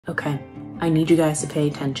Okay, I need you guys to pay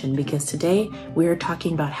attention because today we are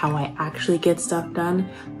talking about how I actually get stuff done.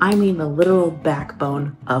 I mean the literal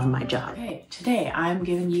backbone of my job. Okay, today I'm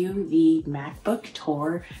giving you the MacBook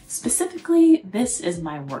tour. Specifically, this is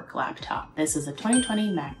my work laptop. This is a 2020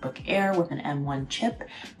 MacBook Air with an M1 chip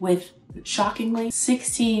with, shockingly,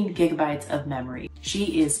 16 gigabytes of memory.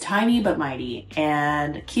 She is tiny but mighty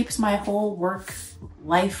and keeps my whole work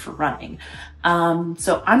life running.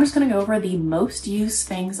 So I'm just gonna go over the most used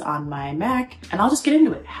things on my Mac and I'll just get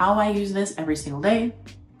into it. How I use this every single day.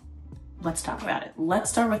 Let's talk about it. Let's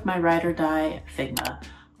start with my ride or die Figma.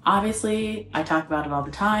 Obviously, I talk about it all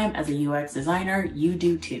the time. As a UX designer, you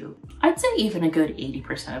do too. I'd say even a good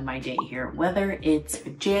 80% of my day here, whether it's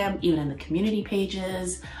jam, even in the community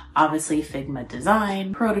pages, obviously Figma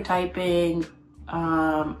design, prototyping,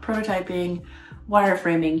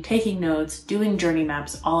 wireframing, taking notes, doing journey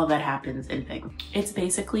maps, all of that happens in Figma. It's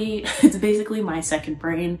basically my second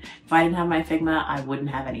brain. If I didn't have my Figma, I wouldn't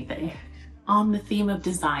have anything. On the theme of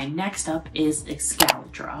design, next up is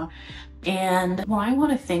excalidraw. And when I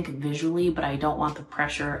want to think visually, but I don't want the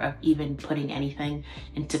pressure of even putting anything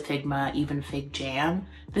into Figma, even FigJam,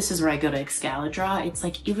 this is where I go to excalidraw. It's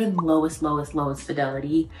like even lowest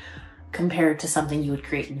fidelity compared to something you would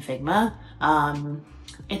create in Figma.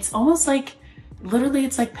 It's almost like, literally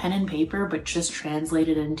it's like pen and paper, but just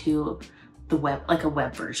translated into the web, like a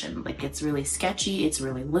web version. Like it's really sketchy, it's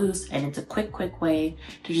really loose, and it's a quick way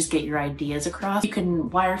to just get your ideas across. You can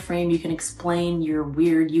wireframe, you can explain your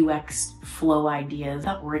weird UX flow ideas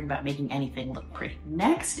without worrying about making anything look pretty.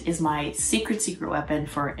 Next is my secret weapon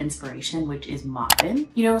for inspiration, which is mobbin.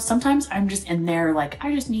 You know, sometimes I'm just in there like,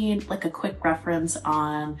 I just need like a quick reference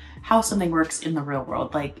on how something works in the real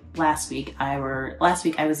world. Like last week I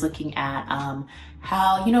was looking at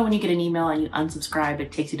how, you know, when you get an email and you unsubscribe,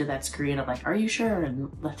 it takes you to that screen of like, are you sure?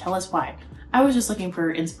 And tell us why. I was just looking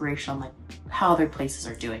for inspiration on like how other places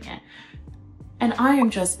are doing it. And I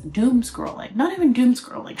am just doom scrolling, not even doom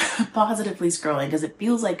scrolling, positively scrolling, because it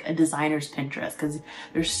feels like a designer's Pinterest, because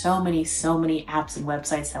there's so many apps and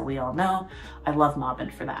websites that we all know. I love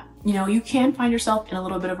mobbin for that. You know, you can find yourself in a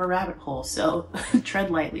little bit of a rabbit hole, so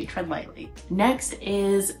tread lightly, tread lightly. Next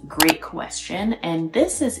is great question. And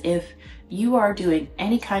this is if you are doing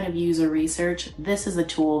any kind of user research, this is a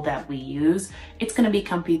tool that we use. It's gonna be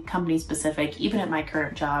company specific. Even at my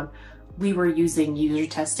current job, we were using user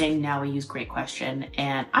testing, now we use Great Question,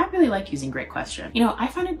 and I really like using Great Question. You know, I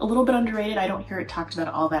find it a little bit underrated. I don't hear it talked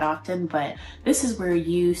about all that often, but this is where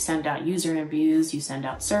you send out user interviews, you send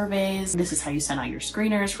out surveys. This is how you send out your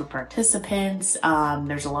screeners for participants.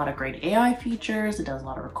 There's a lot of great AI features. It does a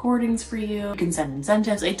lot of recordings for you. You can send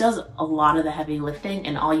incentives. It does a lot of the heavy lifting,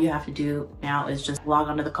 and all you have to do now is just log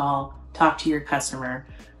onto the call, talk to your customer,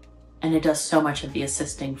 and it does so much of the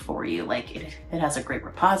assisting for you. Like it has a great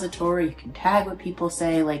repository. You can tag what people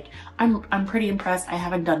say. Like I'm pretty impressed. I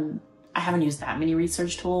haven't used that many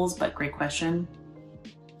research tools, but Great Question.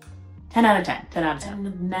 10 out of 10, 10 out of 10.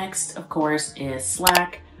 And next, of course, is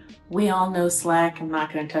Slack. We all know Slack. I'm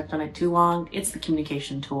not going to touch on it too long. It's the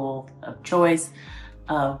communication tool of choice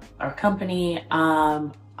of our company.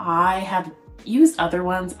 I have used other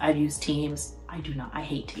ones. I've used Teams. I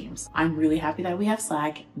hate Teams. I'm really happy that we have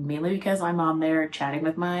Slack, mainly because I'm on there chatting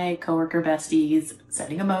with my coworker besties,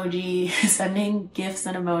 sending emojis, sending GIFs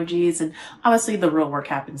and emojis, and obviously the real work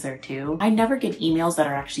happens there too. I never get emails that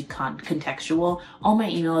are actually contextual. All my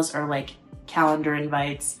emails are like calendar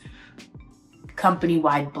invites,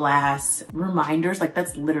 company-wide blasts, reminders. Like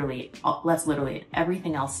that's literally it.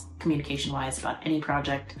 Everything else communication-wise about any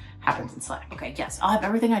project happens in Slack. Okay, yes, I'll have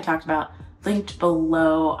everything I talked about linked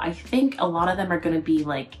below. I think a lot of them are going to be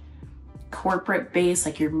like corporate based.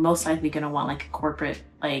 Like you're most likely going to want like a corporate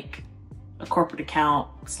account,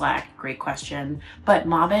 Slack, Great Question. But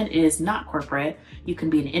Mobbin is not corporate. You can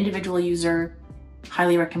be an individual user.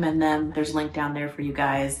 Highly recommend them. There's a link down there for you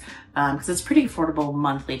guys because it's pretty affordable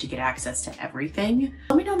monthly to get access to everything.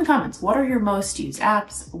 Let me know in the comments, what are your most used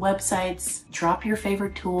apps, websites? Drop your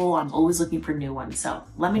favorite tool. I'm always looking for new ones. So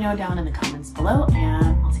let me know down in the comments below,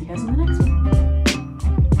 and I'll see you guys in the next one.